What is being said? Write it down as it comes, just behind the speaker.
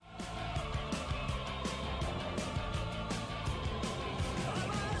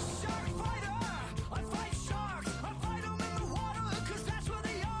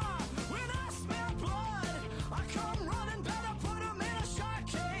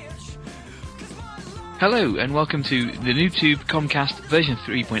Hello and welcome to the NoobTube Comcast version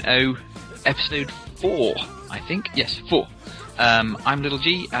 3.0, episode 4, I think. Yes, 4. I'm Little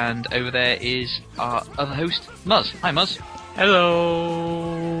G, and over there is our other host, Muzz. Hi, Muzz.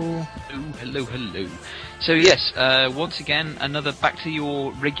 Hello. Hello. So yes, once again, another back to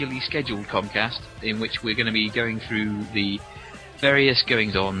your regularly scheduled Comcast, in which we're going to be going through the various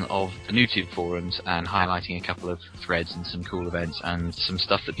goings-on of the NoobTube forums and highlighting a couple of threads and some cool events and some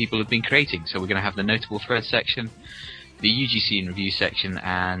stuff that people have been creating. So we're going to have the notable threads section, the UGC and review section,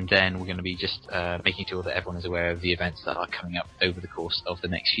 and then we're going to be just making sure that everyone is aware of the events that are coming up over the course of the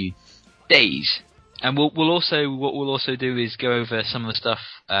next few days. And what we'll also do is go over some of the stuff,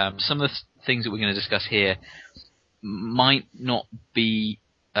 some of the things that we're going to discuss here might not be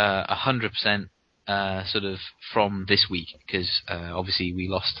 100% sort of from this week, because obviously we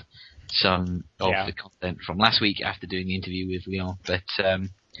lost some of the content from last week after doing the interview with Leon. But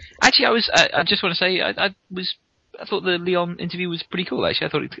actually, I just want to say I thought the Leon interview was pretty cool. Actually, I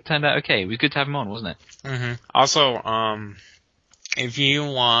thought it turned out okay. It was good to have him on, wasn't it? Mm-hmm. Also, if you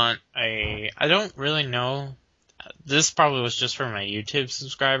want I don't really know. This probably was just for my YouTube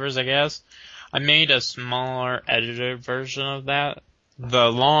subscribers, I guess. I made a smaller edited version of that. The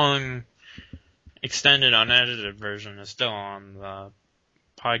long extended unedited version is still on the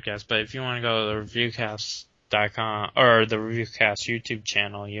podcast, but if you want to go to the reviewcast.com or the Reviewcast YouTube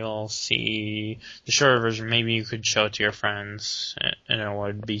channel, you'll see the shorter version. Maybe you could show it to your friends and it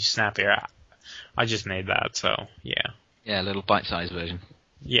would be snappier. I just made that, so yeah. Yeah, a little bite-sized version.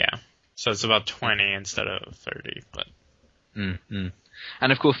 Yeah. So it's about 20 instead of 30, but... Mm-hmm.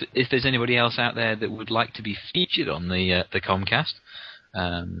 And of course, if there's anybody else out there that would like to be featured on the Comcast,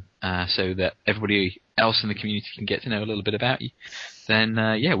 so that everybody else in the community can get to know a little bit about you, then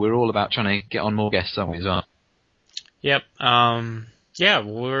we're all about trying to get on more guests, aren't we, as well? Yep.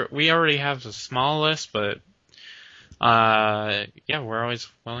 We already have a small list, but we're always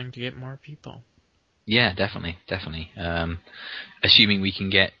willing to get more people. Yeah, definitely. Assuming we can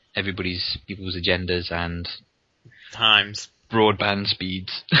get people's agendas and times, broadband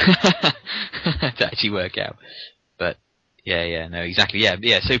speeds to actually work out. But exactly.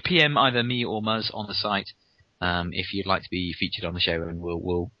 So PM either me or Muzz on the site if you'd like to be featured on the show, and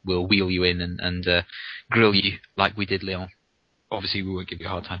we'll wheel you in and grill you like we did Leon. Obviously, we won't give you a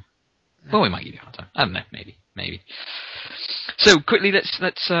hard time. Well, we might give you a hard time. I don't know. Maybe. So quickly, let's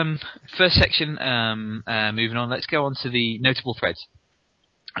first section. Moving on, let's go on to the notable threads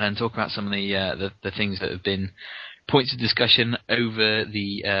and talk about some of the things that have been points of discussion over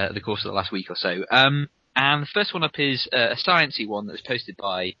the course of the last week or so. And the first one up is a sciencey one that was posted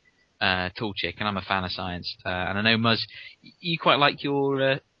by Toolchick, and I'm a fan of science. And I know Muzz, you quite like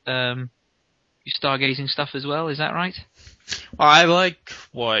your stargazing stuff as well. Is that right? Well, I like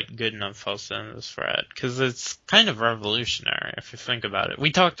what Goodenough posted in this thread, because it's kind of revolutionary if you think about it.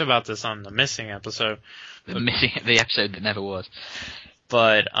 We talked about this on the Missing episode. The episode that never was.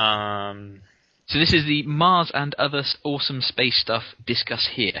 But, So this is the Mars and other awesome space stuff discuss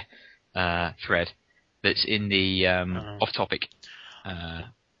here thread that's in the off-topic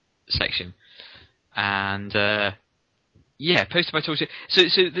section. And, posted by Toolchick. So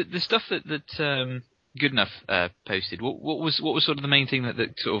the stuff that Goodenough posted, what was sort of the main thing that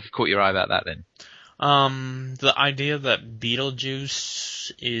sort of caught your eye about that then? The idea that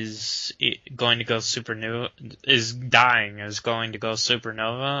Betelgeuse is going to go supernova, is going to go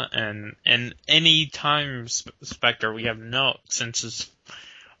supernova, and any time specter we have since it's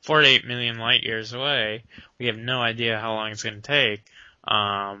 48 million light years away, we have no idea how long it's going to take,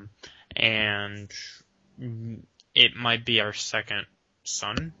 and it might be our second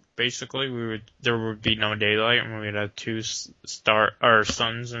sun. Basically, there would be no daylight, and we would have two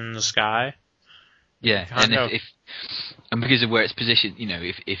suns in the sky. Yeah, and because of where it's positioned,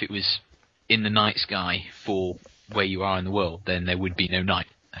 if it was in the night sky for where you are in the world, then there would be no night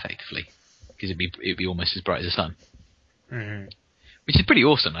effectively, because it'd be almost as bright as the sun. Mm-hmm. Which is pretty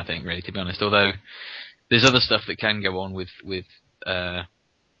awesome, I think, really, to be honest. Although there's other stuff that can go on with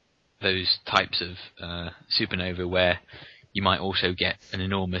those types of supernova where you might also get an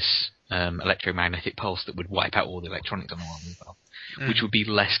enormous electromagnetic pulse that would wipe out all the electronics on the world as well. Which would be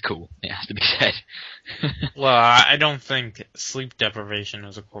less cool, it has to be said. Well, I don't think sleep deprivation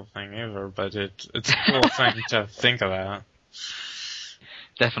is a cool thing either, but it's a cool thing to think about.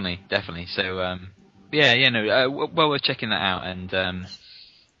 Definitely. So, well worth checking that out. And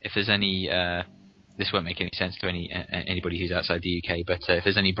if there's any, this won't make any sense to anybody who's outside the UK, but if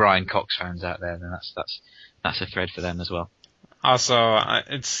there's any Brian Cox fans out there, then that's a thread for them as well. Also,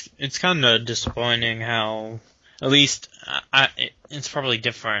 it's kind of disappointing how At least, it's probably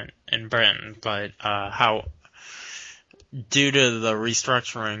different in Britain, but how, due to the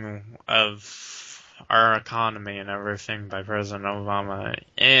restructuring of our economy and everything by President Obama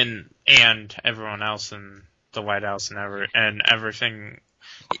and everyone else in the White House and everything,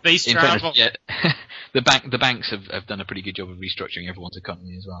 space travel. Yeah, the banks have done a pretty good job of restructuring everyone's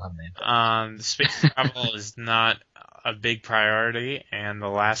economy as well, haven't they? The space travel is not a big priority, and the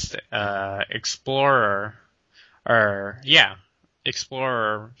last Explorer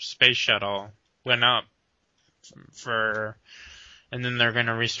space shuttle went up and then they're going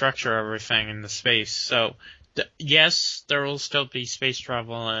to restructure everything in the space. So, yes, there will still be space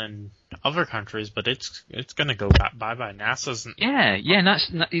travel in other countries, but it's going to go bye-bye. NASA's... Yeah,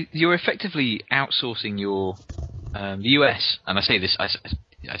 you're effectively outsourcing your, the US, and I say this, I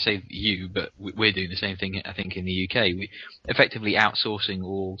say you, but we're doing the same thing, I think, in the UK. We effectively outsourcing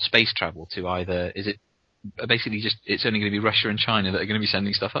all space travel to either, is it basically just, it's only going to be Russia and China that are going to be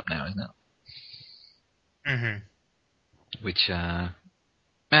sending stuff up now, isn't it? Mm-hmm. Which,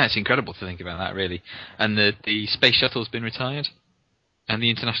 it's incredible to think about that, really. And the space shuttle's been retired, and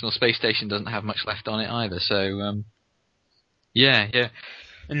the International Space Station doesn't have much left on it either, so, yeah.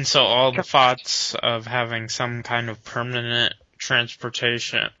 And so all the thoughts of having some kind of permanent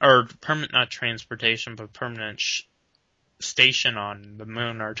transportation, or not transportation, but permanent station on the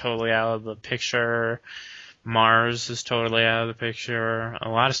moon are totally out of the picture. Mars is totally out of the picture. A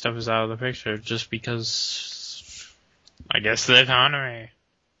lot of stuff is out of the picture just because, I guess, the economy.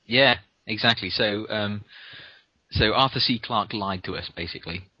 Yeah, exactly. So Arthur C. Clarke lied to us,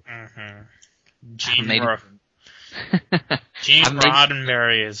 basically. Mm-hmm. Gene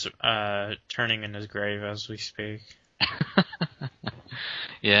Roddenberry is turning in his grave as we speak.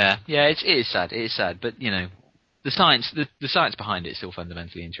 Yeah, it is sad. It is sad, but the science behind it is still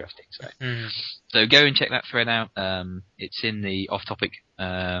fundamentally interesting. So go and check that thread out. It's in the off-topic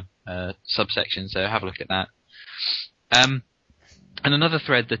subsection, so have a look at that. And another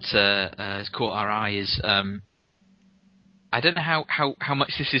thread that has caught our eye is I don't know how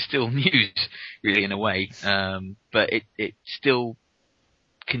much this is still news, really, in a way, but it still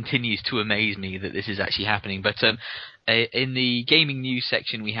continues to amaze me that this is actually happening. But in the gaming news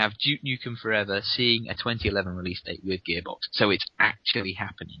section, we have Duke Nukem Forever seeing a 2011 release date with Gearbox. So it's actually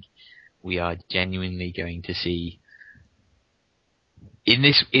happening. We are genuinely going to see in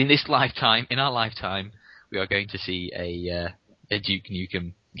our lifetime, we are going to see a Duke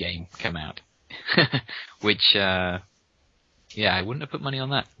Nukem game come out, which I wouldn't have put money on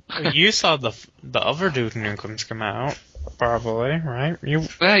that. You saw the other Duke Nukems come out, probably, right?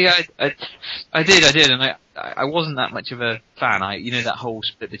 Well, yeah, I did, and I wasn't that much of a fan. That whole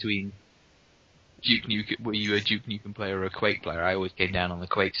split between Duke Nukem, were you a Duke Nukem player or a Quake player? I always came down on the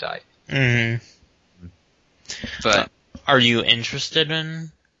Quake side. Mm-hmm. But are you interested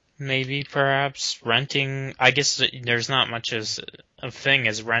in maybe perhaps renting? I guess there's not much as a thing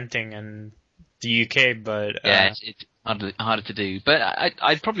as renting in the UK, but yeah, it's harder to do. But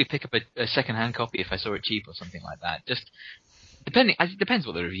I'd probably pick up a second-hand copy if I saw it cheap or something like that. Just depending, it depends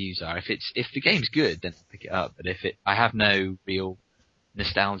what the reviews are. If the game's good, then I'll pick it up. But I have no real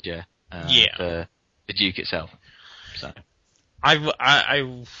nostalgia for the Duke itself. So I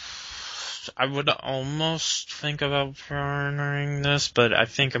would almost think about partnering this, but I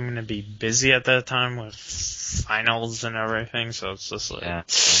think I'm going to be busy at that time with finals and everything, so it's just like,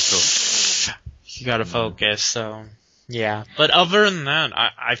 cool. You gotta focus, so, yeah. But other than that,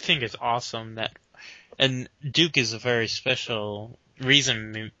 I think it's awesome and Duke is a very special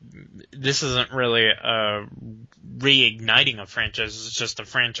reason. This isn't really reigniting a franchise, it's just a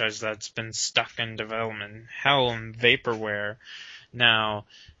franchise that's been stuck in development hell and vaporware. Now,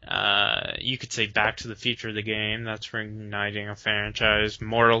 you could say Back to the Future, the game, that's reigniting a franchise,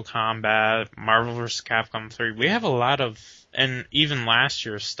 Mortal Kombat, Marvel vs. Capcom 3. We have a lot of, and even last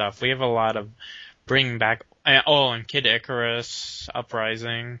year's stuff, we have a lot of bringing back, and Kid Icarus,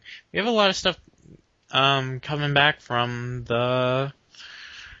 Uprising. We have a lot of stuff coming back from the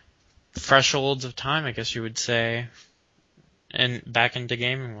thresholds of time, I guess you would say, and back into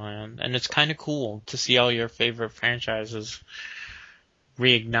gaming land. And it's kind of cool to see all your favorite franchises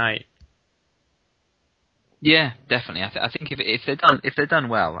reignite. Yeah, definitely. I think if they're done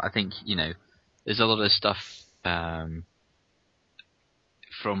well, I think there's a lot of stuff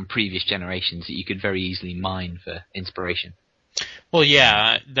from previous generations that you could very easily mine for inspiration. Well,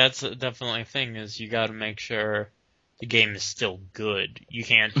 yeah, that's definitely a thing. Is you got to make sure the game is still good. You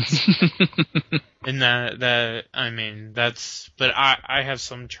can't. And but I have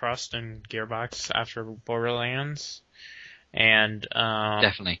some trust in Gearbox after Borderlands. And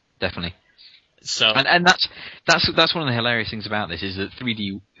definitely. So and that's one of the hilarious things about this is that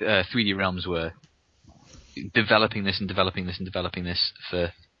 3D Realms were developing this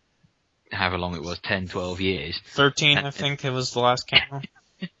for however long it was, 10, 12 years. 13, I think it was the last count.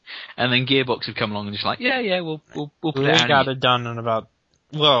 And then Gearbox have come along and just like, we'll put it They out. got it done in about,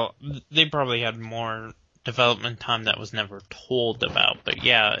 well, they probably had more development time that was never told about, but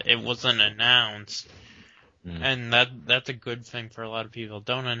yeah, it wasn't announced. And that's a good thing for a lot of people.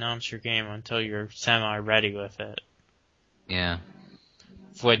 Don't announce your game until you're semi-ready with it. Yeah.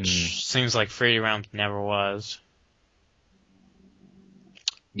 Which seems like 3D Realms never was.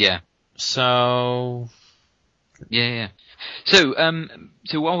 Yeah. So... Yeah. So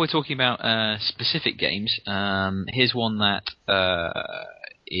while we're talking about specific games, here's one that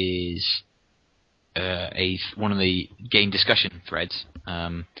is one of the game discussion threads,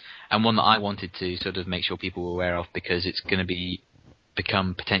 and one that I wanted to sort of make sure people were aware of because it's going to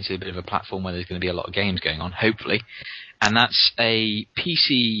become potentially a bit of a platform where there's going to be a lot of games going on, hopefully. And that's a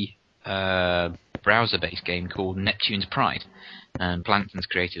PC browser-based game called Neptune's Pride. And Plankton's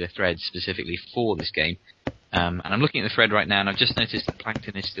created a thread specifically for this game. And I'm looking at the thread right now, and I've just noticed that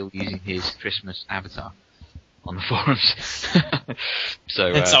Plankton is still using his Christmas avatar on the forums. So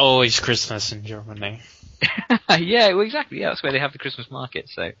it's always Christmas in Germany. Yeah, well, exactly. Yeah, that's where they have the Christmas market.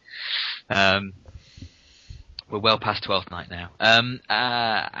 So we're well past 12th night now.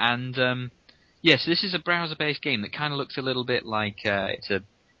 So this is a browser-based game that kind of looks a little bit like it's a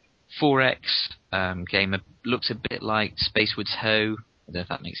 4X game. It looks a bit like Spacewoods Ho. I don't know if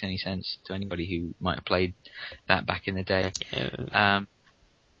that makes any sense to anybody who might have played that back in the day.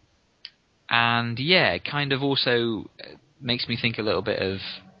 It kind of also makes me think a little bit of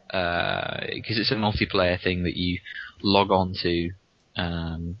because it's a multiplayer thing that you log on to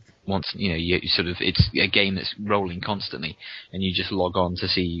once you sort of, it's a game that's rolling constantly and you just log on to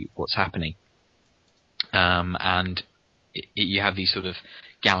see what's happening, and you have these sort of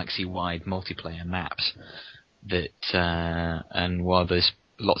galaxy-wide multiplayer maps that and while there's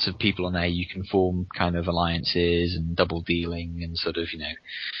lots of people on there, you can form kind of alliances and double dealing and sort of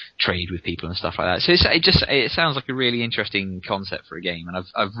trade with people and stuff like that. So it sounds like a really interesting concept for a game, and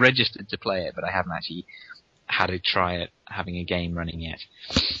I've registered to play it, but I haven't actually had a try at having a game running yet.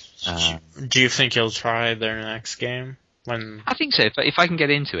 Do you think you'll try their next game? I think so. If I can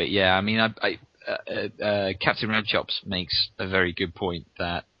get into it, yeah. I mean, Captain Redchops makes a very good point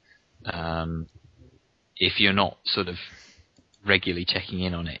that if you're not sort of regularly checking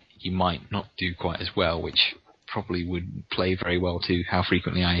in on it, you might not do quite as well, which probably would play very well to how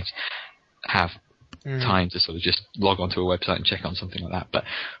frequently I have time to sort of just log onto a website and check on something like that. But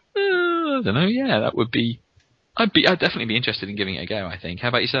I don't know. Yeah, that would be. I'd definitely be interested in giving it a go, I think. How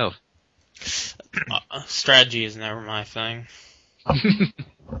about yourself? Strategy is never my thing. I'm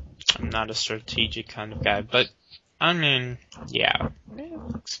not a strategic kind of guy, but I mean, yeah, it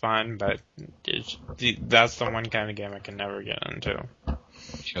looks fine, but that's the one kind of game I can never get into.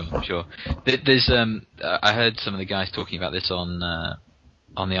 Sure. There's I heard some of the guys talking about this on the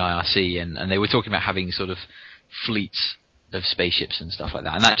IRC, and they were talking about having sort of fleets of spaceships and stuff like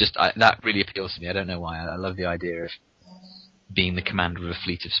that, and that really appeals to me. I don't know why. I love the idea of being the commander of a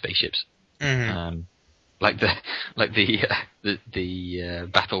fleet of spaceships, like the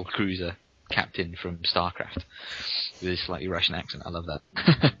battle cruiser captain from StarCraft with his slightly Russian accent. I love that.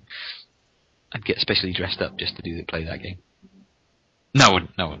 I'd get specially dressed up just to play that game. No one.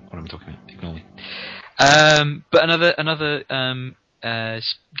 What I'm talking about. Ignore me. But another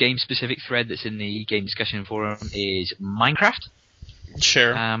game-specific thread that's in the game discussion forum is Minecraft.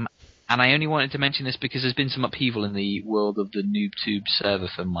 Sure. And I only wanted to mention this because there's been some upheaval in the world of the NoobTube server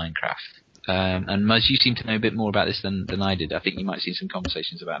for Minecraft. And Muzz, you seem to know a bit more about this than I did. I think you might have seen some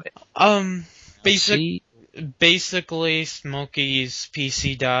conversations about it. Basically, Smokey's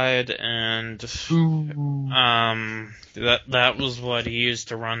PC died, and that was what he used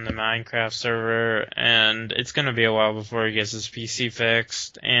to run the Minecraft server, and it's gonna be a while before he gets his PC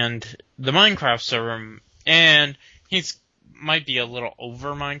fixed, and the Minecraft server, and he's might be a little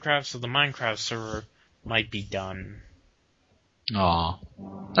over Minecraft, so the Minecraft server might be done. Aw,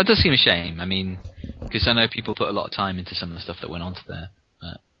 that does seem a shame. I mean, because I know people put a lot of time into some of the stuff that went onto there,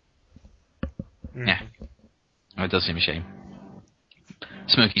 but yeah. Oh, it does seem a shame.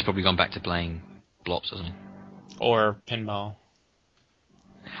 Smokey's probably gone back to playing Blops, hasn't he? Or pinball.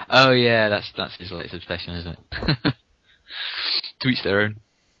 Oh yeah, that's his latest obsession, isn't it? To each their own,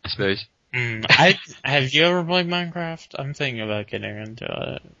 I suppose. Have you ever played Minecraft? I'm thinking about getting into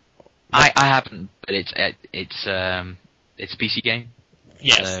it. I haven't, but it's a PC game.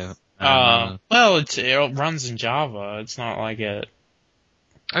 Yes. So, well, it runs in Java. It's not like it.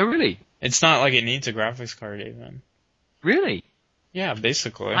 Oh really? It's not like it needs a graphics card even. Really? Yeah,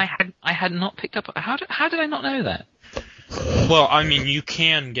 basically. I had not picked up. How did I not know that? Well, I mean, you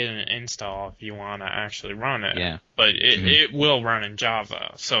can get an install if you want to actually run it. Yeah. But it will run in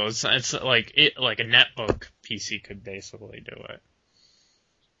Java, so it's like a netbook PC could basically do it.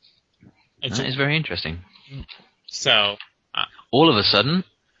 That is very interesting. So, all of a sudden,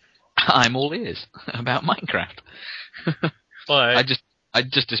 I'm all ears about Minecraft. but I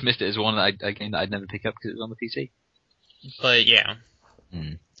just dismissed it as one a game that I'd never pick up because it was on the PC. But yeah,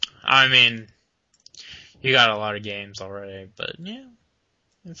 I mean, you got a lot of games already, but yeah,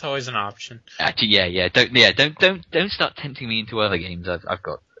 it's always an option. Actually, don't start tempting me into other games. I've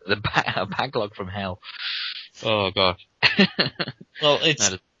got a backlog from hell. Oh god. Well,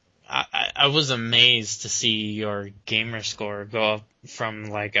 I was amazed to see your gamer score go up from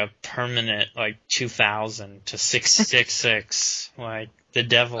like a permanent 2000 to 666. Like the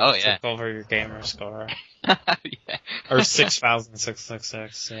devil took over your gamer score. Yeah. Or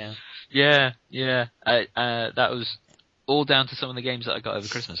 6,666. Yeah. Yeah. That was all down to some of the games that I got over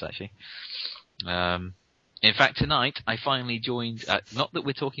Christmas, actually. In fact, tonight I finally joined. Not that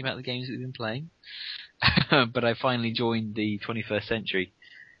we're talking about the games that we've been playing, but I finally joined the 21st Century.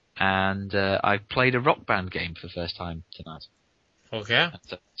 And I played a Rock Band game for the first time tonight. Okay.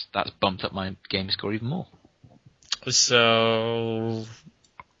 That's bumped up my game score even more. So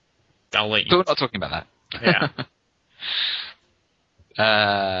I'll let you. So we're not talking about that.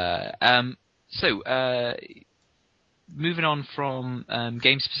 Yeah. Moving on from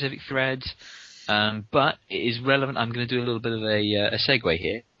game-specific threads, but it is relevant. I'm going to do a little bit of a segue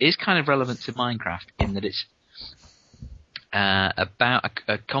here. It is kind of relevant to Minecraft in that it's about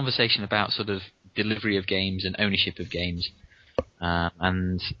a conversation about sort of delivery of games and ownership of games.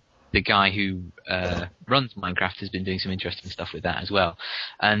 And the guy who runs Minecraft has been doing some interesting stuff with that as well.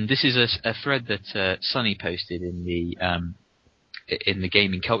 And this is a thread that Sonny posted in the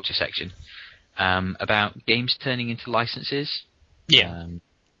gaming culture section about games turning into licenses. Yeah.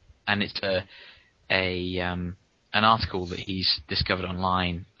 And it's an article that he's discovered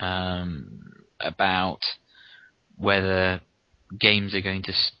online about whether games are going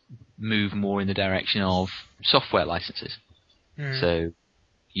to move more in the direction of software licenses. So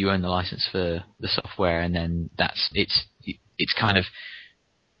you own the license for the software, and then it's kind of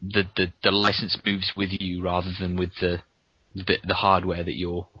the license moves with you rather than with the hardware that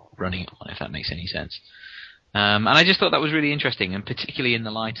you're running it on, if that makes any sense. And I just thought that was really interesting, and particularly in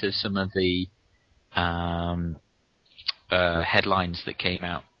the light of some of the headlines that came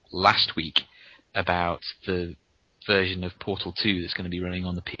out last week about the version of Portal 2 that's going to be running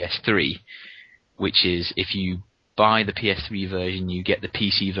on the PS3, which is if you buy the PS3 version, you get the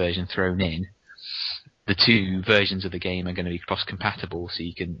PC version thrown in. The two versions of the game are going to be cross-compatible, so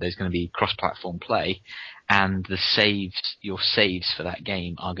there's going to be cross-platform play, and your saves for that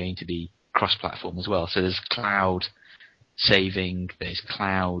game are going to be cross-platform as well. So there's cloud saving, there's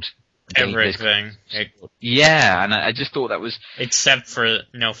cloud everything. Yeah, and I just thought that was except for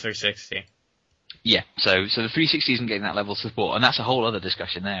no 360. Yeah, so the 360 isn't getting that level of support, and that's a whole other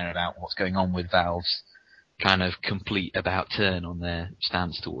discussion there about what's going on with Valve's kind of complete about turn on their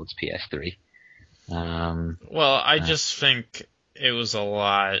stance towards PS3. Well, I just think it was a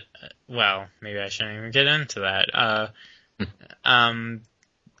lot. Well, maybe I shouldn't even get into that.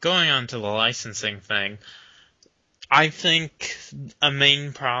 Going on to the licensing thing, I think a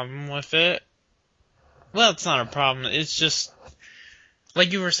main problem with it. Well, it's not a problem. It's just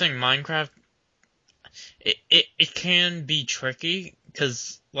like you were saying, Minecraft. It can be tricky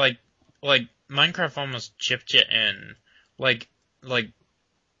because like Minecraft almost chipped you in, like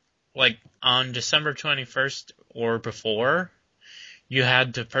on December 21st or before, you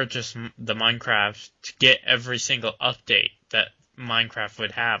had to purchase the Minecraft to get every single update that Minecraft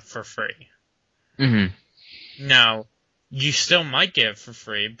would have for free. Mm-hmm. Now, you still might get it for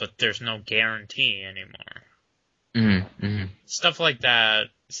free, but there's no guarantee anymore. Mm-hmm. Mm-hmm. Stuff like that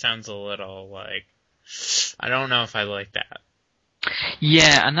sounds a little like, I don't know if I like that.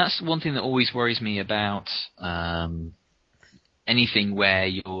 Yeah, and that's one thing that always worries me about anything where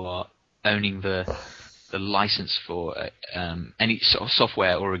you're owning the license for any sort of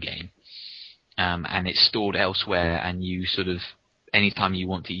software or a game, and it's stored elsewhere, and you sort of, anytime you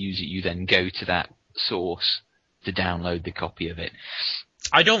want to use it, you then go to that source to download the copy of it.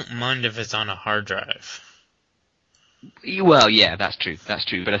 I don't mind if it's on a hard drive. Well, yeah, that's true,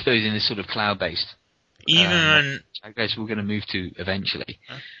 but I suppose in this sort of cloud-based, I guess we're going to move to eventually.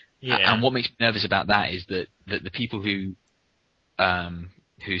 Yeah. And what makes me nervous about that is that the people who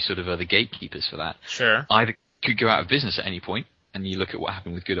sort of are the gatekeepers for that sure either could go out of business at any point, and you look at what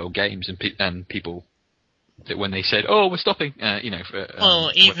happened with Good Old Games and people that when they said, "Oh, we're stopping,"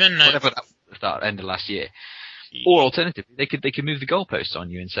 for even whatever that end of last year. Or alternatively, they could move the goalposts on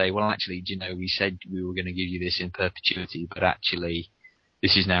you and say, well, actually, do you know, we said we were going to give you this in perpetuity, but actually,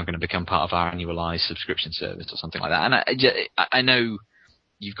 this is now going to become part of our annualized subscription service or something like that. And I know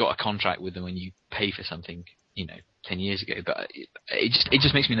you've got a contract with them when you pay for something, 10 years ago, but it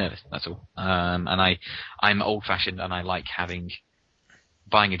just makes me nervous. That's all. And I'm old fashioned, and I like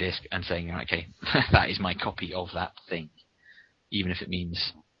buying a disc and saying, okay, that is my copy of that thing, even if it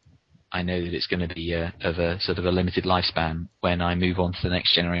means I know that it's going to be of a sort of a limited lifespan when I move on to the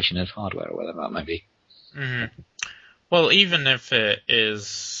next generation of hardware or whatever that might be. Mm-hmm. Well, even if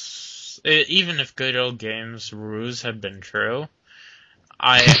Good Old Games ruse had been true,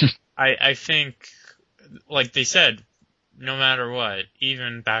 I think, like they said, no matter what,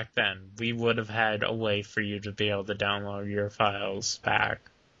 even back then, we would have had a way for you to be able to download your files back.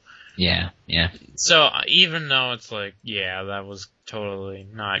 Yeah. So even though it's like, yeah, that was totally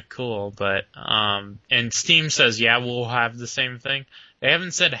not cool, but and Steam says, yeah, we'll have the same thing. They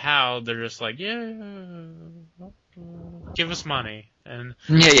haven't said how. They're just like, yeah, give us money and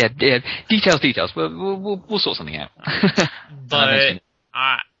yeah. Details. We'll sort something out. But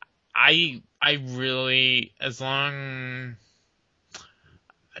I really, as long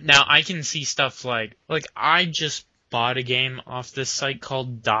now I can see stuff like I just bought a game off this site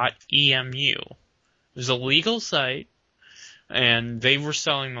called .emu. It was a legal site, and they were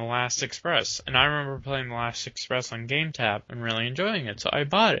selling The Last Express. And I remember playing The Last Express on GameTap and really enjoying it, so I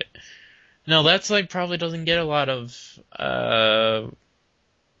bought it. Now, that site probably doesn't get a lot of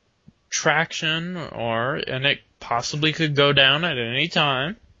traction, and it possibly could go down at any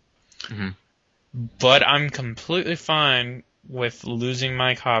time. Mm-hmm. But I'm completely fine with losing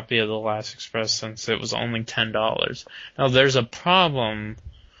my copy of The Last Express since it was only $10. Now, there's a problem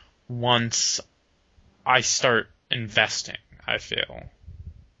once I start investing, I feel.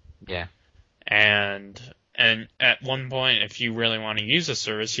 Yeah. And at one point, if you really want to use a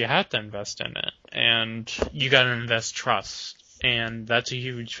service, you have to invest in it. And you got to invest trust. And that's a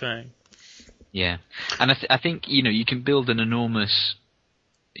huge thing. Yeah. And I think, you can build an enormous...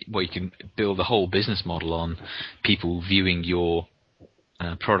 Well, you can build a whole business model on people viewing your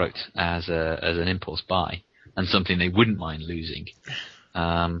product as an impulse buy and something they wouldn't mind losing.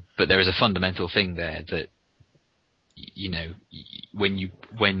 But there is a fundamental thing there that,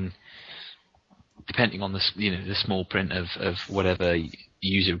 when depending on the small print of whatever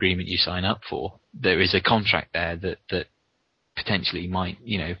user agreement you sign up for, there is a contract there that potentially might,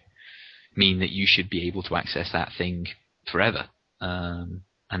 mean that you should be able to access that thing forever.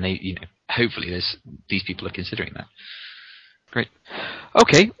 And they, hopefully these people are considering that. Great.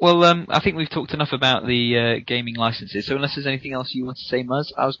 Okay, well, I think we've talked enough about the gaming licenses. So unless there's anything else you want to say,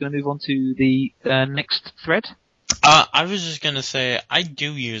 Muzz, I was going to move on to the next thread. I was just going to say, I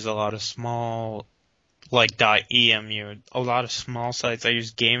do use a lot of small, like .emu, a lot of small sites. I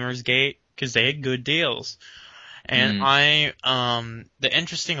use Gamersgate because they had good deals. And the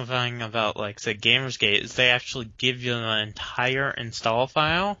interesting thing about, like, say, Gamersgate is they actually give you the entire install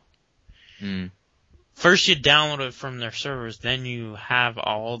file. First you download it from their servers, then you have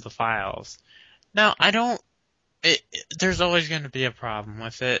all the files. Now, there's always going to be a problem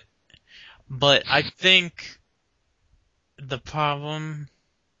with it, but I think the problem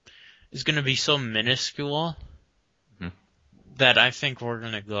is going to be so minuscule that I think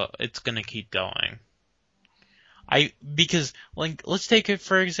it's going to keep going. Because, like, let's take it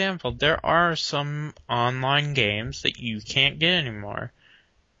for example. There are some online games that you can't get anymore.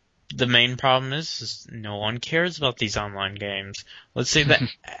 The main problem is no one cares about these online games. Let's say that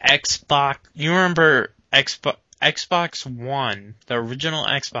Xbox, you remember Xbox One, the original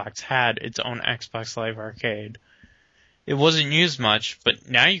Xbox had its own Xbox Live Arcade. It wasn't used much, but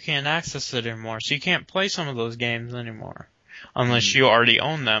now you can't access it anymore, so you can't play some of those games anymore. Unless you already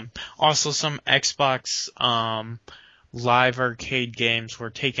own them. Also, some Xbox Live Arcade games were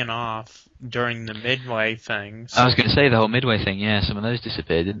taken off during the Midway thing. So, I was going to say the whole Midway thing, yeah, some of those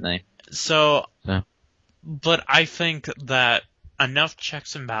disappeared, didn't they? So, but I think that enough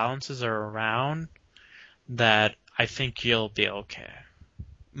checks and balances are around that I think you'll be okay.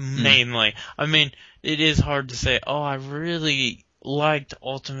 Mainly. I mean, it is hard to say, oh, I really liked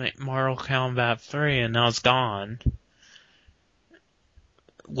Ultimate Mortal Kombat 3 and now it's gone.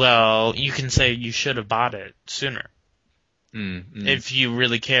 Well, you can say you should have bought it sooner if you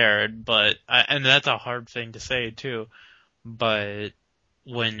really cared, and that's a hard thing to say too, but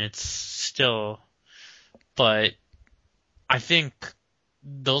when it's still, but I think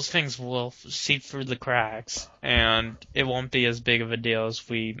those things will seep through the cracks, and it won't be as big of a deal as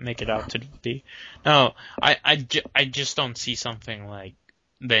we make it out to be. No, I just don't see something like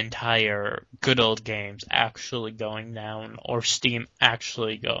the entire good old games actually going down, or Steam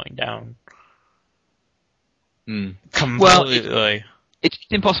actually going down. Completely. Well, it's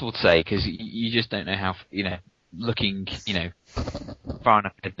impossible to say because you just don't know how, looking, far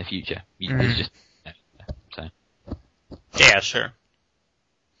enough ahead in the future. It's just, so. Yeah, sure.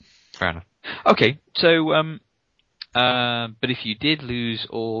 Fair enough. Okay, so, but if you did lose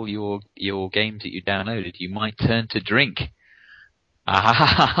all your games that you downloaded, you might turn to drink.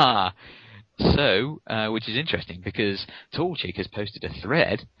 So, which is interesting because Tallchick has posted a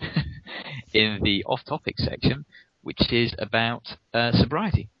thread in the off-topic section, which is about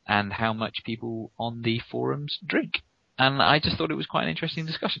sobriety and how much people on the forums drink. And I just thought it was quite an interesting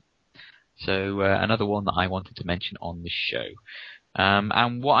discussion. So, another one that I wanted to mention on the show.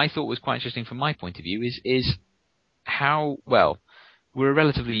 And what I thought was quite interesting from my point of view is how, well, we're a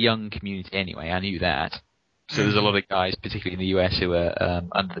relatively young community anyway, I knew that. So there's a lot of guys, particularly in the US, who are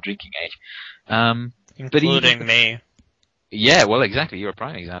under the drinking age. Including me. Yeah, well, exactly. You're a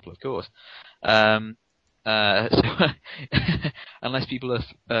prime example, of course. So unless people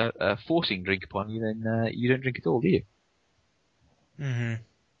are forcing drink upon you, then you don't drink at all, do you?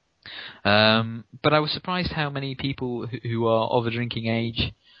 But I was surprised how many people who are of a drinking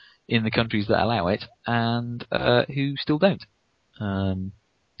age in the countries that allow it and who still don't.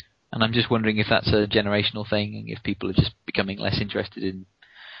 And I'm just wondering if that's a generational thing, if people are just becoming less interested in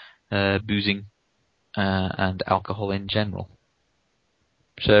boozing and alcohol in general.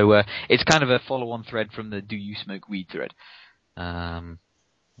 So it's kind of a follow-on thread from the "Do you smoke weed" thread,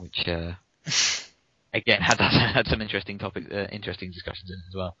 which again had some interesting interesting discussions in it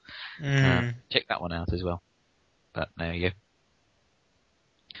as well. Check that one out as well. But there you go.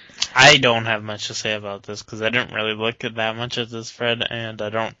 I don't have much to say about this because I didn't really look at that much at this thread, and I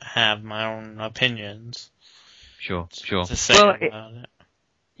don't have my own opinions. Sure. To say about it.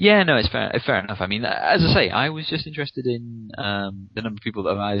 Yeah, no, it's fair enough. I mean, as I say, I was just interested in the number of people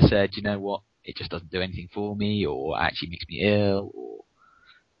that have either said, you know what, it just doesn't do anything for me, or actually makes me ill, or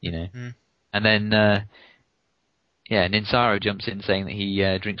And then Ninsaro jumps in saying that he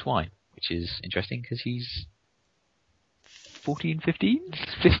drinks wine, which is interesting because he's 14,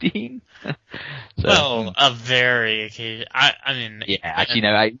 15? So, well, a very occasion. I mean. Yeah, actually,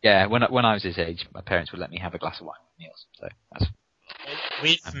 when I was his age, my parents would let me have a glass of wine with meals. So that's.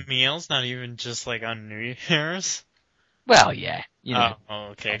 With meals, not even just like on New Year's. Well, yeah. Oh,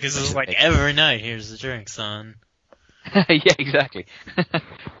 okay. Because it's like every night. Here's the drink, son. Yeah, exactly.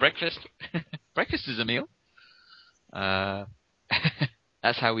 Breakfast. Breakfast is a meal.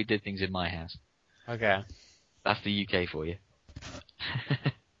 That's how we did things in my house. Okay. That's the UK for you.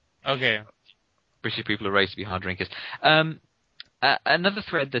 Okay. British people are raised to be hard drinkers. Another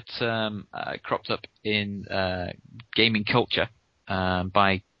thread that cropped up in gaming culture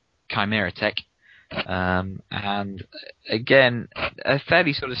by Chimera Tech, and again, a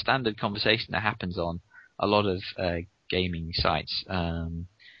fairly sort of standard conversation that happens on a lot of gaming sites, and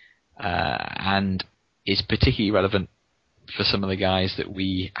is particularly relevant for some of the guys that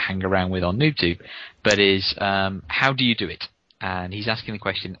we hang around with on NoobTube, but is how do you do it? And he's asking the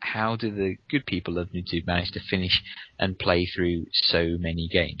question, how do the good people of NoobTube manage to finish and play through so many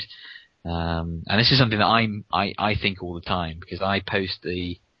games? And this is something that I think all the time, because I post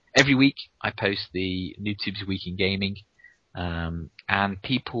every week I post the NoobTube's Week in Gaming, and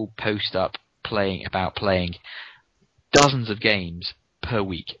people post up playing dozens of games per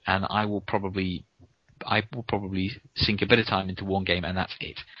week, and I will probably sink a bit of time into one game, and that's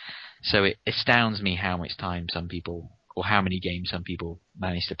it. So it astounds me how much time some people, or how many games some people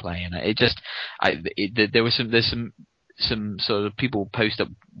manage to play, and there's some sort of people post up,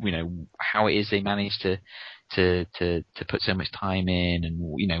 how it is they manage to put so much time in, and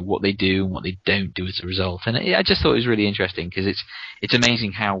what they do and what they don't do as a result. And I just thought it was really interesting because it's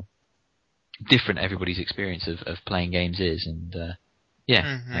amazing how different everybody's experience of playing games is, and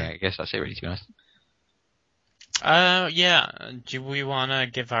I guess that's it really, to be honest. Yeah. Do we want to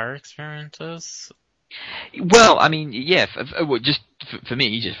give our experiences? Well, I mean, yeah. Just for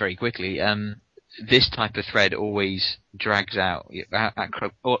me, just very quickly, this type of thread always drags out,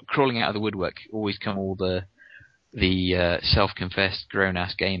 crawling out of the woodwork. Always come all the self-confessed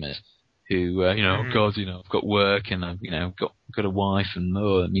grown-ass gamers who, oh God, I've got work and I've, got a wife and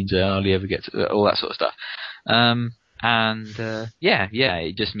it means I hardly ever get to all that sort of stuff.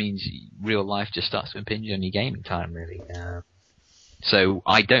 It just means real life just starts to impinge on your gaming time, really. So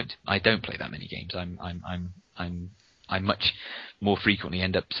I don't play that many games. I'm I much more frequently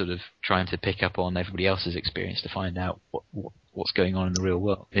end up sort of trying to pick up on everybody else's experience to find out what's going on in the real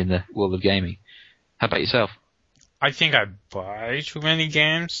world, in the world of gaming. How about yourself? I think I buy too many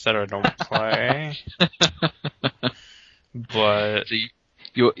games that I don't play. But so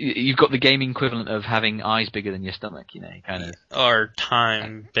you've got the gaming equivalent of having eyes bigger than your stomach, you know, kind of. Or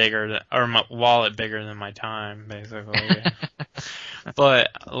time bigger than, or my wallet bigger than my time, basically. But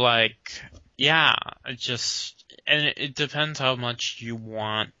like, yeah, and it depends how much you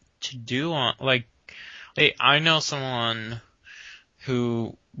want to do on, like, hey, I know someone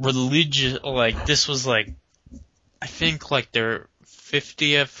who this was like, I think like their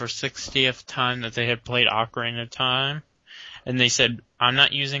 50th or 60th time that they had played Ocarina of Time, and they said, I'm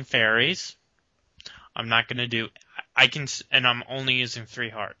not using fairies, I'm not gonna do, and I'm only using 3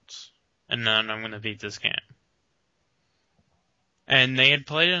 hearts, and then I'm gonna beat this game. And they had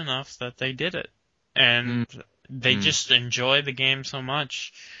played enough that they did it. And they just enjoy the game so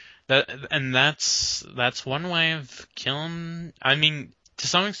much. That's one way of killing. I mean, to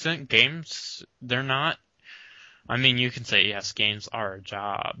some extent, games, they're not. I mean, you can say, yes, games are a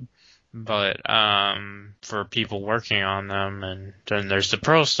job. But, for people working on them, and then there's the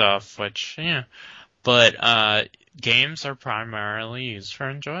pro stuff, which, yeah. But, games are primarily used for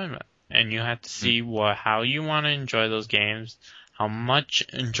enjoyment. And you have to see how you want to enjoy those games, how much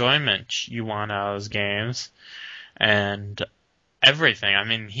enjoyment you want out of those games, and everything. I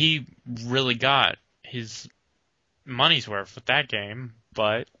mean, he really got his money's worth with that game,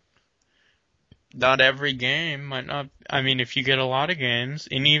 but not every game might not. I mean, if you get a lot of games,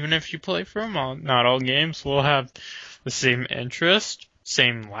 and even if you play for them all, not all games will have the same interest,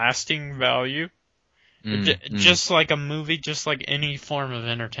 same lasting value. Just like a movie, just like any form of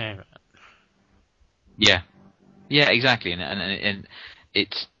entertainment. Yeah. Yeah, exactly, and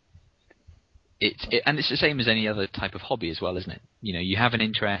it's the same as any other type of hobby as well, isn't it? You know, you have an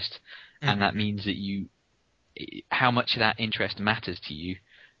interest, and that means that how much that interest matters to you,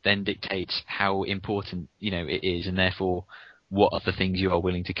 then dictates how important, you know, it is, and therefore what other things you are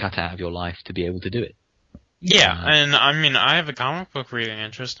willing to cut out of your life to be able to do it. Yeah, and I mean, I have a comic book reading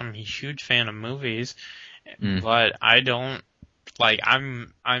interest. I'm a huge fan of movies, but I don't. Like,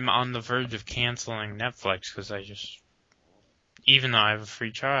 I'm on the verge of canceling Netflix because even though I have a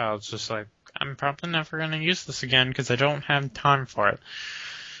free trial, it's just like, I'm probably never going to use this again because I don't have time for it.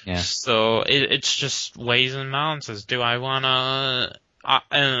 Yeah. So it's just weighs and balances. Do I want to,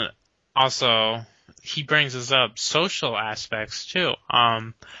 and also, he brings us up social aspects too.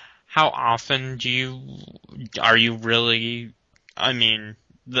 How often are you really, I mean,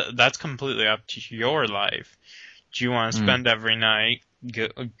 that's completely up to your life. Do you want to spend every night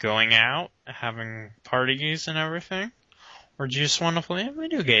going out, having parties and everything? Or do you just want to play a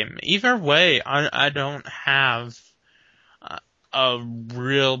video game? Either way, I don't have a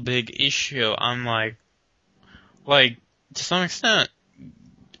real big issue. I'm like, to some extent,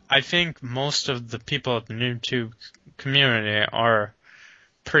 I think most of the people at the YouTube community are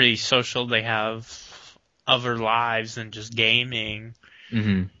pretty social. They have other lives than just gaming.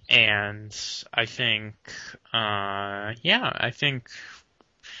 Mm-hmm. And I think,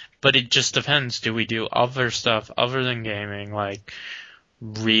 but it just depends. Do we do other stuff other than gaming, like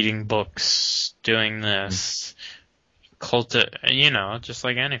reading books, doing this, just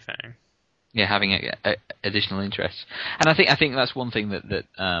like anything? Yeah, having additional interests. And I think that's one thing that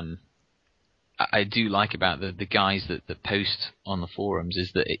I do like about the guys that post on the forums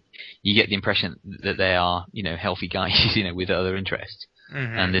is that you get the impression that they are, you know, healthy guys, you know, with other interests.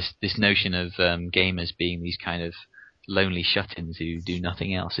 Mm-hmm. And this notion of gamers being these kind of lonely shut-ins who do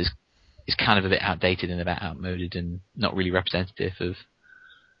nothing else is kind of a bit outdated and a bit outmoded and not really representative of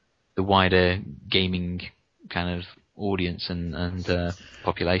the wider gaming kind of audience and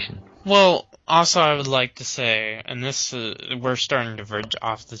population. Well, also I would like to say, and this we're starting to verge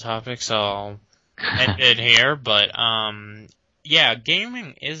off the topic, so I'll end it here. But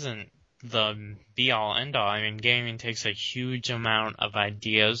gaming isn't the be-all, end-all. I mean, gaming takes a huge amount of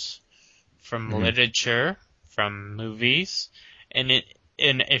ideas from literature, from movies, and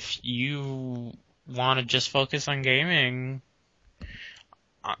if you want to just focus on gaming,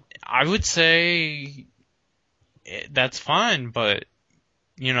 I would say that's fine, but,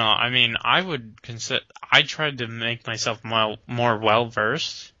 you know, I mean, I tried to make myself more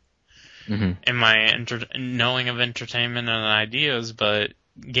well-versed in my knowing of entertainment and ideas, but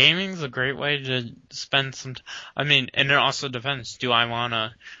gaming's a great way to spend some I mean, and it also depends. Do I want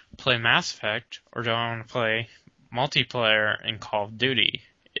to play Mass Effect, or do I want to play multiplayer in Call of Duty?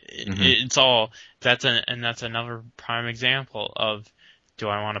 It's all, that's another prime example of, do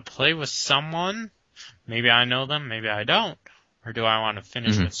I want to play with someone maybe I know them, maybe I don't. Or do I want to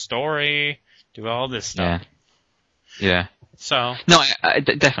finish the story? Do all this stuff. Yeah. So. No,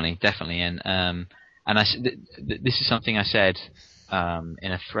 definitely. And this is something I said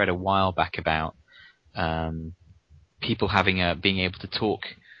in a thread a while back about people being able to talk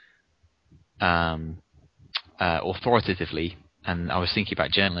authoritatively, and I was thinking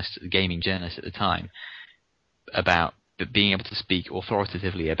about gaming journalists at the time, about being able to speak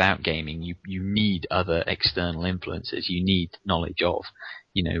authoritatively about gaming. You need other external influences. You need knowledge of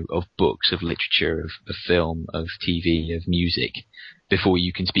books, of literature, of film, of TV, of music, before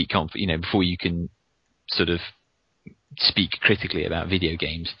you can speak before you can sort of speak critically about video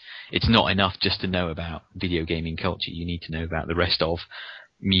games. It's not enough just to know about video gaming culture. You need to know about the rest of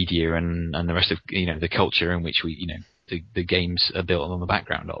media and the rest of the culture in which the games are built on the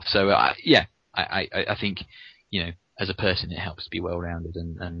background of. So I think as a person it helps to be well rounded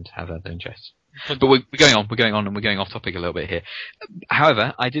and have other interests. But we're going on and we're going off topic a little bit here.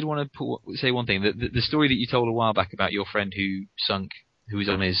 However, I did want to say one thing. The story that you told a while back about your friend who was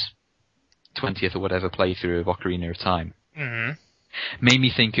on his 20th or whatever playthrough of Ocarina of Time, made me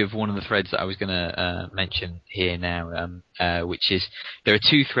think of one of the threads that I was going to mention here now, which is there are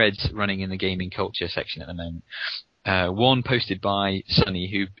two threads running in the gaming culture section at the moment. One posted by Sunny,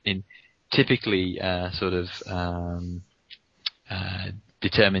 who typically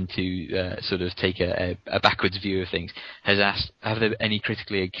determined to sort of take a backwards view of things, has asked, have there any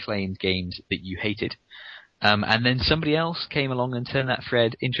critically acclaimed games that you hated? And then somebody else came along and turned that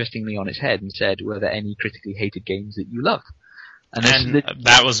thread interestingly on its head and said, were there any critically hated games that you loved? And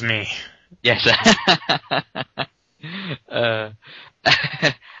that was me. Yes. And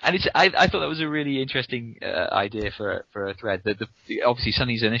I thought that was a really interesting idea for a thread. Obviously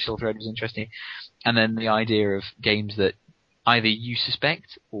Sunny's initial thread was interesting, and then the idea of games that either you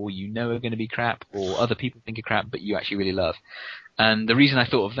suspect or are going to be crap, or other people think are crap, but you actually really love. And the reason I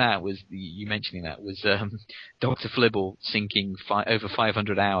thought of that was you mentioning that was Dr. Flibble sinking over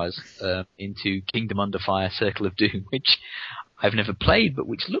 500 hours into Kingdom Under Fire: Circle of Doom, which I've never played, but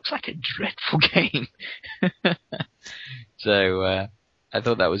which looks like a dreadful game. So I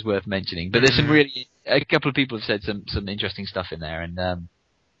thought that was worth mentioning. But there's a couple of people have said some interesting stuff in there, and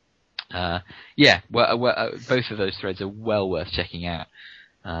both of those threads are well worth checking out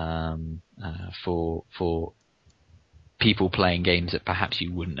for people playing games that perhaps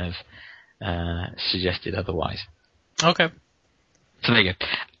you wouldn't have suggested otherwise. Okay. So there you go.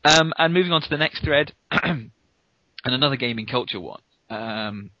 And moving on to the next thread, and another gaming culture one.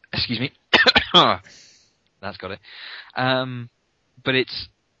 Excuse me. That's got it. But it's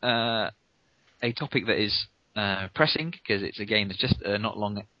a topic that is pressing, because it's a game that's just not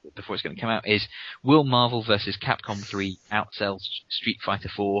long before it's going to come out, is will Marvel vs. Capcom 3 outsell Street Fighter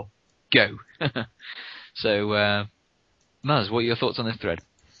 4? Go! So, Muzz, what are your thoughts on this thread?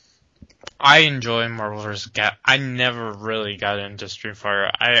 I enjoy Marvel vs. Capcom. I never really got into Street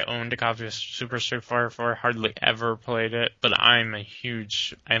Fighter. I owned a copy of Super Street Fighter 4, hardly ever played it, but I'm a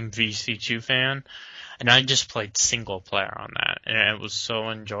huge MVC2 fan, and I just played single player on that, and it was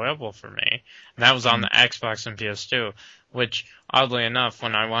so enjoyable for me. And that was on the Xbox and PS2, which, oddly enough,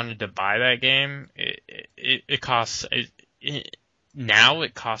 when I wanted to buy that game, it costs... now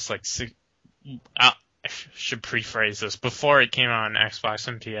it costs like... I should prephrase this. Before it came out on Xbox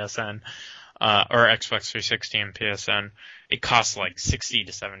and PSN, or Xbox 360 and PSN, it cost like $60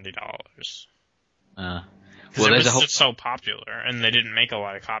 to $70. Well, it was just so popular, and they didn't make a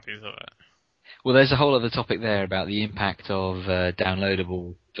lot of copies of it. Well, there's a whole other topic there about the impact of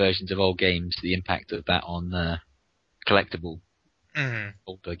downloadable versions of old games, the impact of that on collectible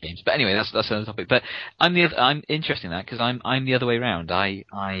older games. But anyway, that's another topic. But I'm interested in that because I'm the other way around.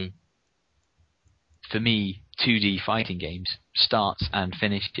 For me, 2D fighting games starts and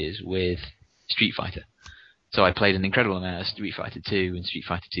finishes with Street Fighter. So I played an incredible amount of Street Fighter 2 and Street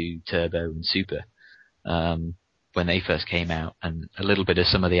Fighter 2 Turbo and Super when they first came out, and a little bit of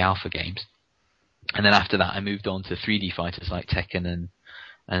some of the alpha games. And then after that, I moved on to 3D fighters like Tekken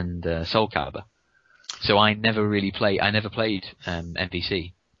and Soul Calibur. So I never played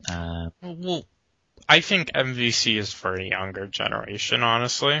MVC. Well, I think MVC is for a younger generation,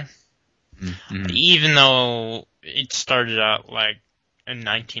 honestly. Mm-hmm. Even though it started out like in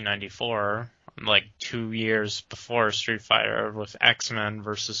 1994, like 2 years before Street Fighter, with X-Men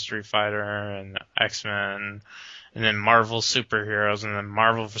versus Street Fighter and X-Men, and then Marvel Superheroes, and then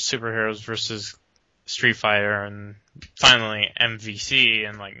Marvel Superheroes versus Street Fighter, and finally MVC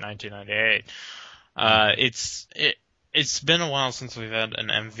in like 1998. It's been a while since we've had an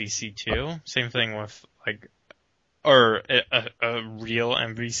MVC2. Same thing with like or a real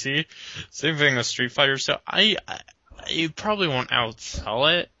MVC. Same thing with Street Fighter. So you probably won't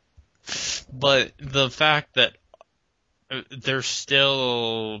outsell it, but the fact that there's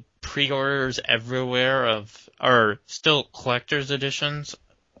still pre-orders everywhere or still collector's editions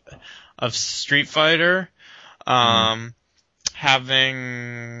of Street Fighter, having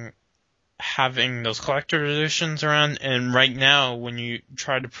those collector editions around, and right now when you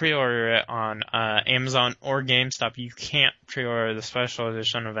try to pre-order it on Amazon or GameStop, you can't pre-order the special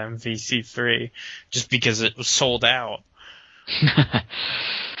edition of MVC3 just because it was sold out.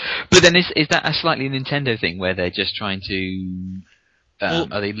 But then is that a slightly Nintendo thing where they're just trying to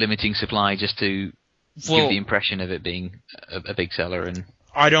are they limiting supply just to give the impression of it being a big seller? And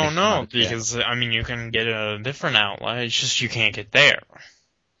I don't know, because I mean you can get a different outlet, it's just you can't get there.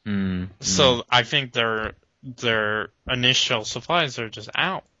 So I think their initial supplies are just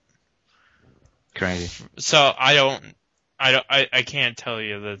out. Crazy. So I can't tell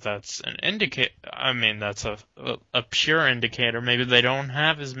you that that's an indicator. I mean, that's a pure indicator. Maybe they don't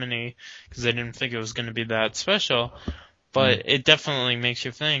have as many because they didn't think it was going to be that special. But it definitely makes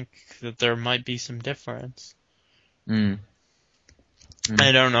you think that there might be some difference. I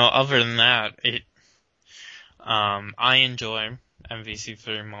don't know. Other than that, I enjoy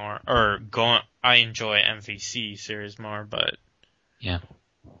MVC3 more, I enjoy MVC series more, but yeah,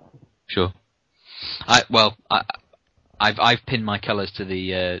 sure. I've pinned my colours to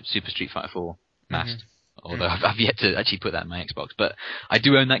the Super Street Fighter 4 mast, although I've yet to actually put that in my Xbox, but I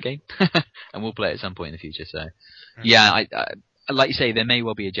do own that game, and we'll play it at some point in the future. So, yeah, I like you say, there may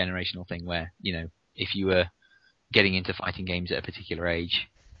well be a generational thing where, you know, if you were getting into fighting games at a particular age,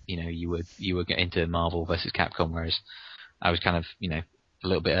 you know, you would get into Marvel versus Capcom, whereas I was kind of, you know, a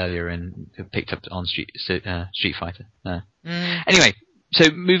little bit earlier and picked up on Street Fighter. Anyway,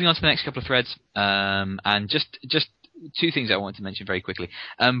 so moving on to the next couple of threads, and just two things I want to mention very quickly.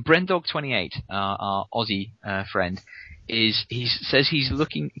 Brendog28, our Aussie friend, says he's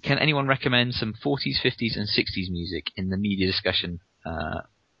looking. Can anyone recommend some 40s, 50s, and 60s music in the media discussion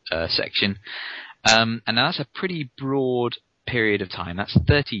section? And that's a pretty broad period of time. That's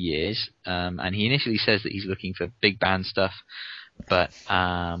 30 years, and he initially says that he's looking for big band stuff. But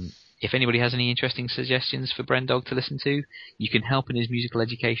if anybody has any interesting suggestions for Brendog to listen to, you can help in his musical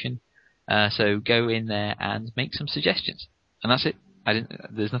education. So go in there and make some suggestions. And that's it.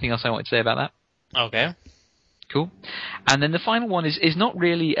 There's nothing else I want to say about that. Okay. Cool. And then the final one is not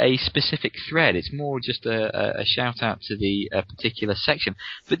really a specific thread. It's more just a shout out to the particular section.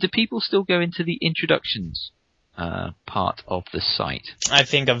 But do people still go into the introductions part of the site? I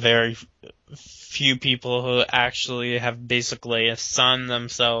think a very few people who actually have basically assigned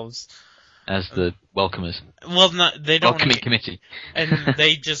themselves as the welcomers. Well, they don't. Welcoming committee. And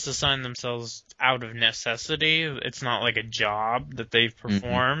they just assign themselves out of necessity. It's not like a job that they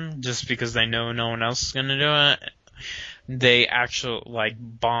perform just because they know no one else is going to do it. They actually, like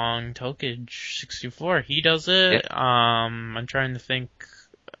Bong Tokage 64, he does it. Yep. I'm trying to think.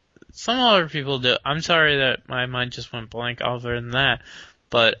 Some other people do. I'm sorry that my mind just went blank other than that.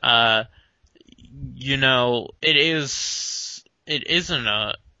 But, you know, it isn't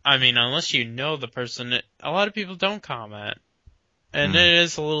I mean, unless you know the person, a lot of people don't comment. And it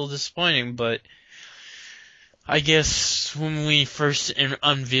is a little disappointing, but I guess when we first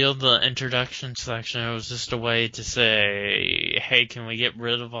unveiled the introduction section, it was just a way to say, hey, can we get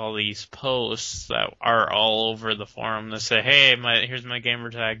rid of all these posts that are all over the forum that say, hey, here's my gamer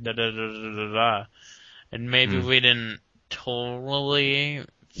tag, da-da-da-da-da-da. And maybe we didn't totally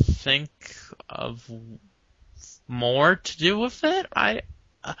think of more to do with it. I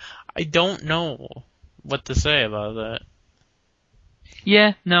don't know what to say about that.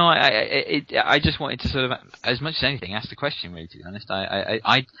 Yeah, no, I just wanted to sort of, as much as anything, ask the question. Really, to be honest,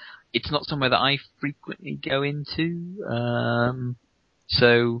 it's not somewhere that I frequently go into.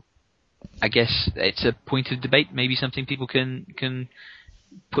 So, I guess it's a point of debate. Maybe something people can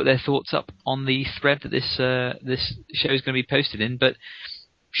put their thoughts up on the thread that this show is going to be posted in. But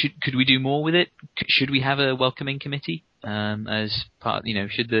could we do more with it? Should we have a welcoming committee as part? You know,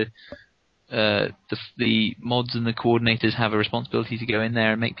 should the mods and the coordinators have a responsibility to go in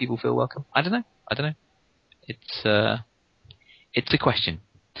there and make people feel welcome? I don't know. It's a question.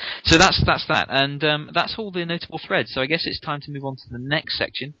 So that's that, and that's all the notable threads. So I guess it's time to move on to the next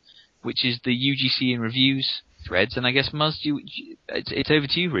section, which is the UGC and reviews threads. And I guess Muzz, it's over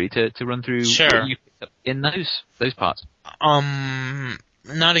to you really to run through what you picked up in those parts.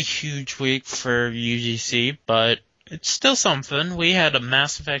 Not a huge week for UGC, but it's still something. We had a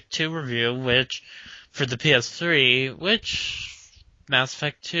Mass Effect 2 review, which for the PS3, which Mass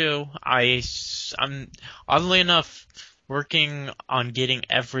Effect 2. I'm oddly enough working on getting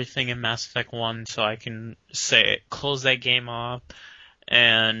everything in Mass Effect 1 so I can close that game off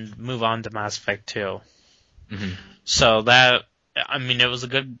and move on to Mass Effect 2. Mm-hmm. So that, I mean, it was a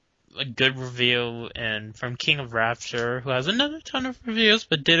good review, and from King of Rapture, who has another ton of reviews,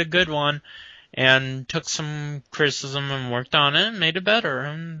 but did a good one, and took some criticism and worked on it and made it better,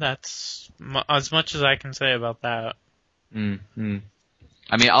 and that's as much as I can say about that. Mm-hmm.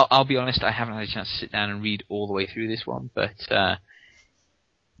 I mean, I'll be honest, I haven't had a chance to sit down and read all the way through this one, but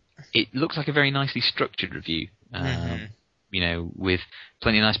it looks like a very nicely structured review. With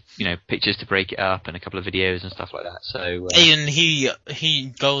plenty of nice, pictures to break it up and a couple of videos and stuff like that. So, and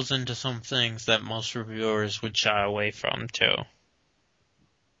he goes into some things that most reviewers would shy away from too.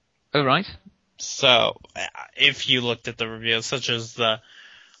 Oh, right. So, if you looked at the reviews, such as I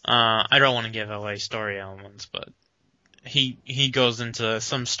don't want to give away story elements, but he goes into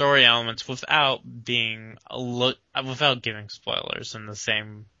some story elements without giving spoilers in the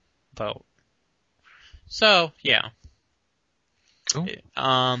same boat. So, yeah. Cool.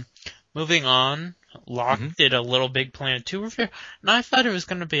 Moving on, Locke did a Little Big Planet 2 review, and I thought it was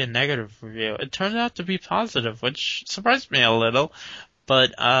going to be a negative review. It turned out to be positive, which surprised me a little,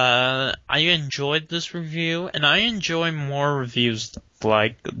 but I enjoyed this review, and I enjoy more reviews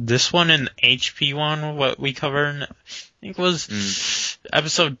like this one and the HP one, what we covered, I think it was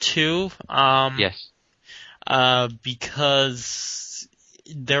episode 2. Yes. Because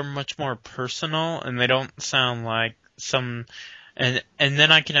they're much more personal, and they don't sound like some... And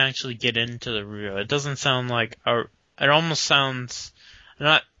then I can actually get into the review. It doesn't sound like it almost sounds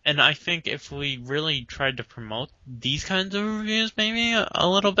and I think if we really tried to promote these kinds of reviews maybe a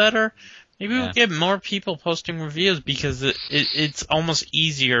little better, maybe we'll get more people posting reviews, because it's almost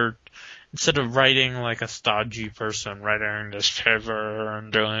easier instead of writing like a stodgy person writing this paper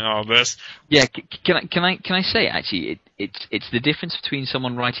and doing all this. Yeah, can I say actually it's the difference between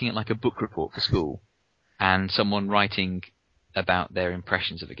someone writing it like a book report for school and someone writing about their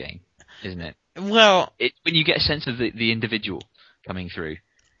impressions of a game, isn't it? Well, when you get a sense of the individual coming through.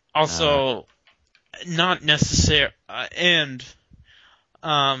 Also, not necessary, and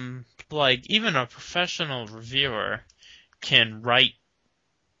like even a professional reviewer can write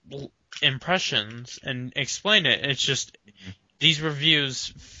impressions and explain it. It's just these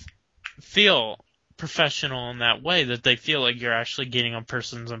reviews feel professional in that way, that they feel like you're actually getting a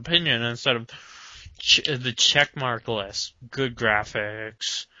person's opinion instead of the checkmark list. Good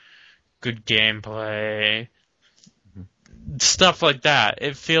graphics, good gameplay, stuff like that.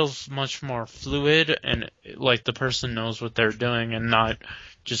 It feels much more fluid, and like the person knows what they're doing, and not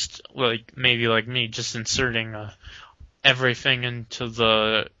just like maybe like me, just inserting everything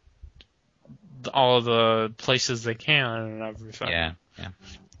into all the places they can and everything. Yeah.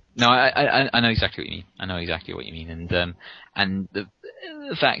 No, I know exactly what you mean. I know exactly what you mean, and the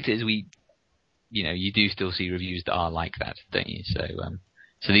fact is you do still see reviews that are like that, don't you?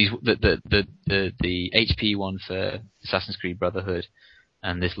 So these the HP one for Assassin's Creed Brotherhood,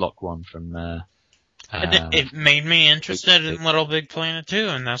 and this Locke one from it made me interested in Little Big Planet 2,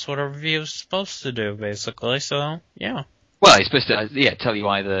 and that's what a review is supposed to do, basically. So yeah. Well, it's supposed to tell you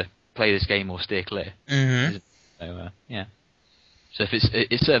either play this game or steer clear. Mm-hmm. So yeah. So if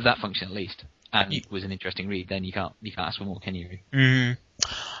it served that function at least, and it was an interesting read, then you can't ask for more, can you?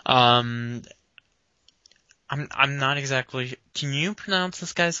 Mm-hmm. I'm not exactly... Can you pronounce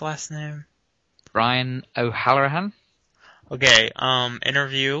this guy's last name? Brian O'Halloran? Okay,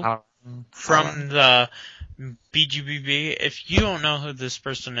 interview from the BGBB. If you don't know who this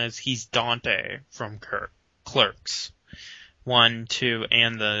person is, he's Dante from Clerks 1, 2,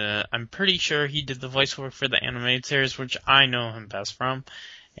 and I'm pretty sure he did the voiceover for the animated series, which I know him best from.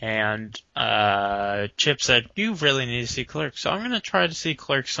 And Chip said, you really need to see Clerks, so I'm going to try to see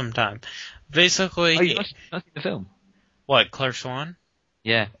Clerks sometime. Basically... Oh, you must see the film. What, Clerks 1?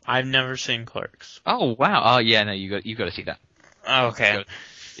 Yeah. I've never seen Clerks. Oh, wow. Oh, yeah, no, you got to see that. Okay.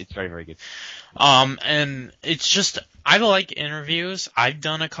 It's very, very good. And it's just, I like interviews. I've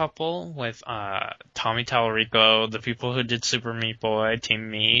done a couple with Tommy Tallarico, the people who did Super Meat Boy,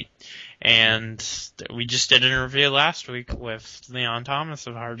 Team Meat, and we just did an interview last week with Leon Thomas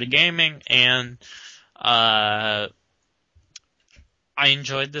of Hardly Gaming, and I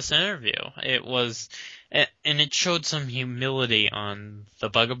enjoyed this interview. It was, and it showed some humility on the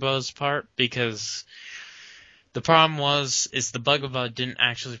Bugaboo's part, because the problem is the Bugaboo didn't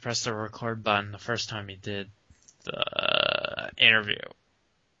actually press the record button the first time he did the interview.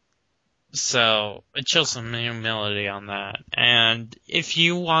 So it shows some humility on that. And if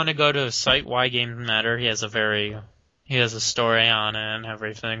you want to go to his site, Why Games Matter, he has He has a story on it and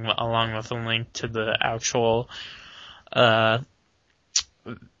everything, along with a link to the actual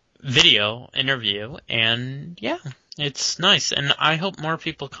video interview. And yeah, it's nice. And I hope more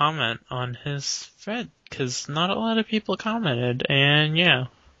people comment on his thread, because not a lot of people commented. And yeah.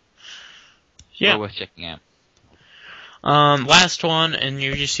 Well worth checking out. Last one in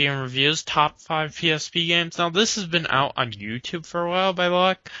UGC and reviews, top 5 PSP games. Now this has been out on YouTube for a while by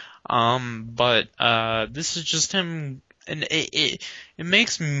luck. But this is just him, and it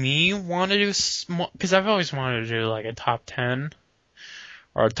makes me want to do because I've always wanted to do like a top 10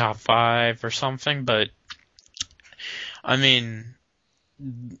 or a top 5 or something, but I mean,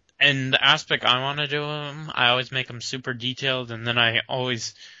 in the aspect I want to do them, I always make them super detailed, and then I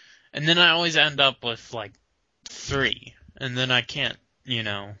always end up with like 3, and then I can't,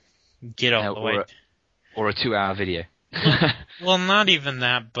 get all the way. Or a 2-hour video. Well, not even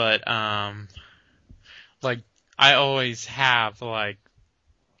that, but like I always have like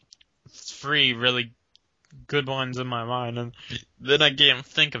 3 really good ones in my mind, and then I can't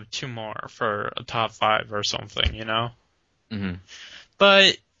think of 2 more for a top 5 or something, Mm-hmm.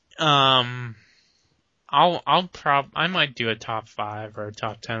 But I might do a top 5 or a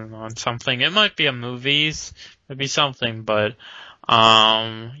top 10 on something. It might be a movies, maybe something, but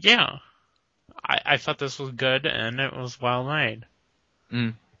yeah. I thought this was good, and it was well made.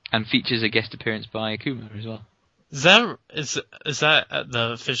 And features a guest appearance by Akuma as well. Is that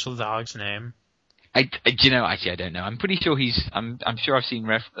the official dog's name? Do you know? Actually, I don't know. I'm pretty sure I'm sure I've seen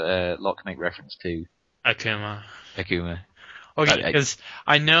Locke make reference to Akuma. Okay, because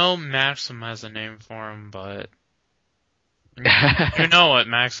I know Maxim has a name for him, but you know what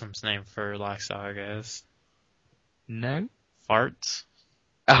Maxim's name for Locke's dog is? No. Farts.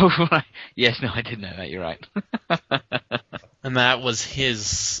 Oh, right. Yes, no, I did know that. You're right. And that was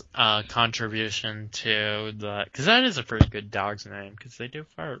his contribution to the... Because that is a pretty good dog's name, because they do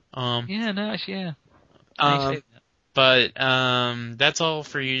fart. Yeah, no, actually, yeah. But that's all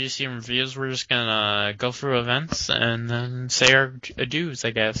for UGC and reviews. We're just going to go through events and then say our adieus,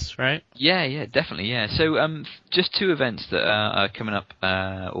 I guess, right? Yeah, definitely, yeah. So just 2 events that are coming up,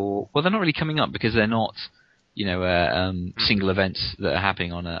 well, they're not really coming up because they're not... single events that are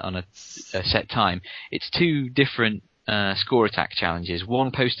happening on a set time. It's 2 different score attack challenges.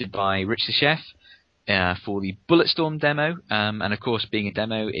 One posted by Rich the Chef for the Bulletstorm demo, and of course, being a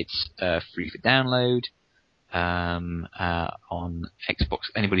demo, it's free for download on Xbox.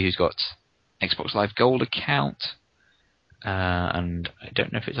 Anybody who's got Xbox Live Gold account, and I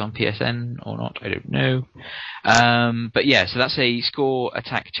don't know if it's on PSN or not. I don't know. But yeah, so that's a score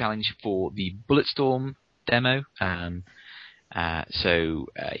attack challenge for the Bulletstorm demo.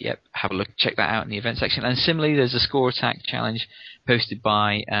 Yep, have a look, check that out in the event section. And similarly, there's a score attack challenge posted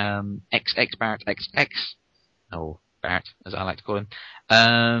by XX Barrett XX, or Barrett as I like to call him,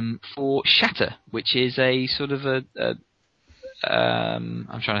 for Shatter, which is a sort of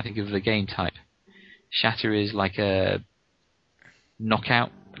I'm trying to think of the game type. Shatter is like a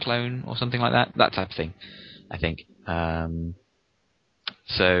knockout clone or something like that type of thing, I think. Yeah,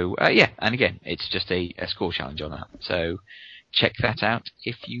 and again, it's just a score challenge on that. So check that out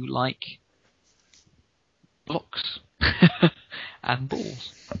if you like blocks and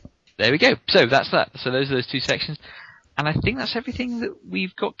balls. There we go. So that's that. So those are those 2 sections. And I think that's everything that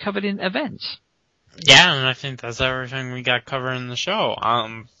we've got covered in events. Yeah, and I think that's everything we got covered in the show.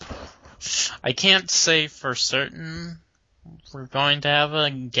 I can't say for certain we're going to have a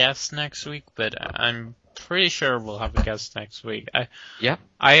guest next week, but I'm pretty sure we'll have a guest next week. I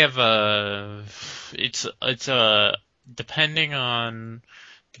have it's depending on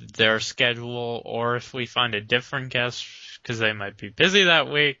their schedule, or if we find a different guest, because they might be busy that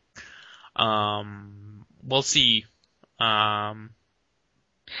week. We'll see.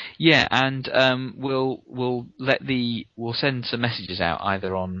 Yeah, and we'll send some messages out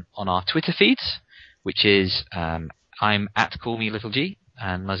either on our Twitter feeds, which is I'm at CallMeLittleG,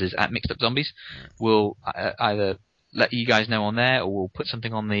 and Muzz is at Mixed Up Zombies. We'll either let you guys know on there, or we'll put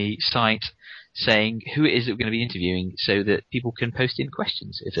something on the site saying who it is that we're going to be interviewing, so that people can post in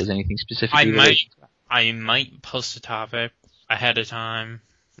questions if there's anything specific. I might post a topic ahead of time,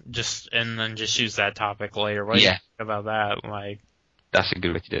 and then just use that topic later. What do you think about that? Like, that's a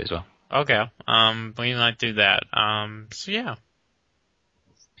good way to do it as well. Okay. We might do that. So yeah.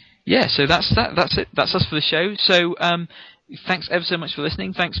 Yeah, so that's it. That's us for the show. So, thanks ever so much for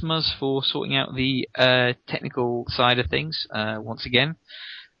listening. Thanks, Muzz, for sorting out the technical side of things once again.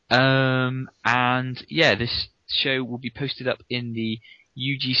 And yeah, this show will be posted up in the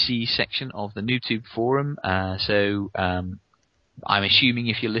UGC section of the NoobTube forum. So I'm assuming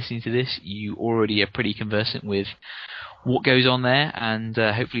if you're listening to this, you already are pretty conversant with what goes on there, and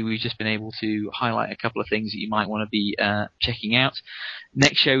hopefully we've just been able to highlight a couple of things that you might want to be checking out.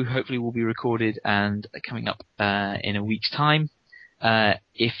 Next show hopefully will be recorded and coming up in a week's time.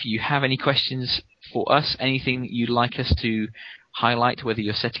 If you have any questions for us, anything that you'd like us to highlight, whether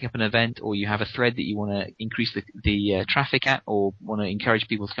you're setting up an event or you have a thread that you want to increase the traffic at, or want to encourage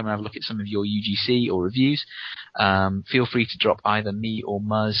people to come and have a look at some of your UGC or reviews, feel free to drop either me or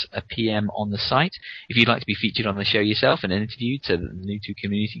Muzz a PM on the site. If you'd like to be featured on the show yourself and interviewed so that the New2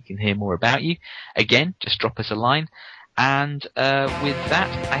 community can hear more about you, again, just drop us a line. And with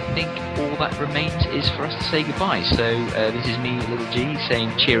that, I think all that remains is for us to say goodbye. So this is me, Little G,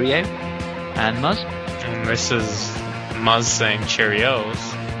 saying cheerio, and Muzz. And this is Muzz saying Cheerios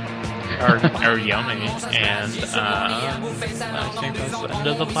are yummy, and I think that's the end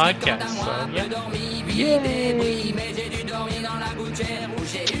of the podcast. So yeah.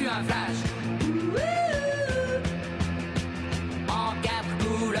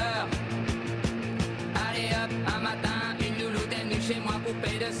 Chez moi,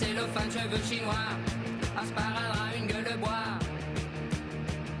 poupée de cellophane, cheveux chinois, un sparadrap, une gueule de bois,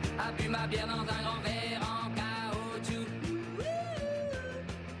 a bu ma bière dans un grand verre.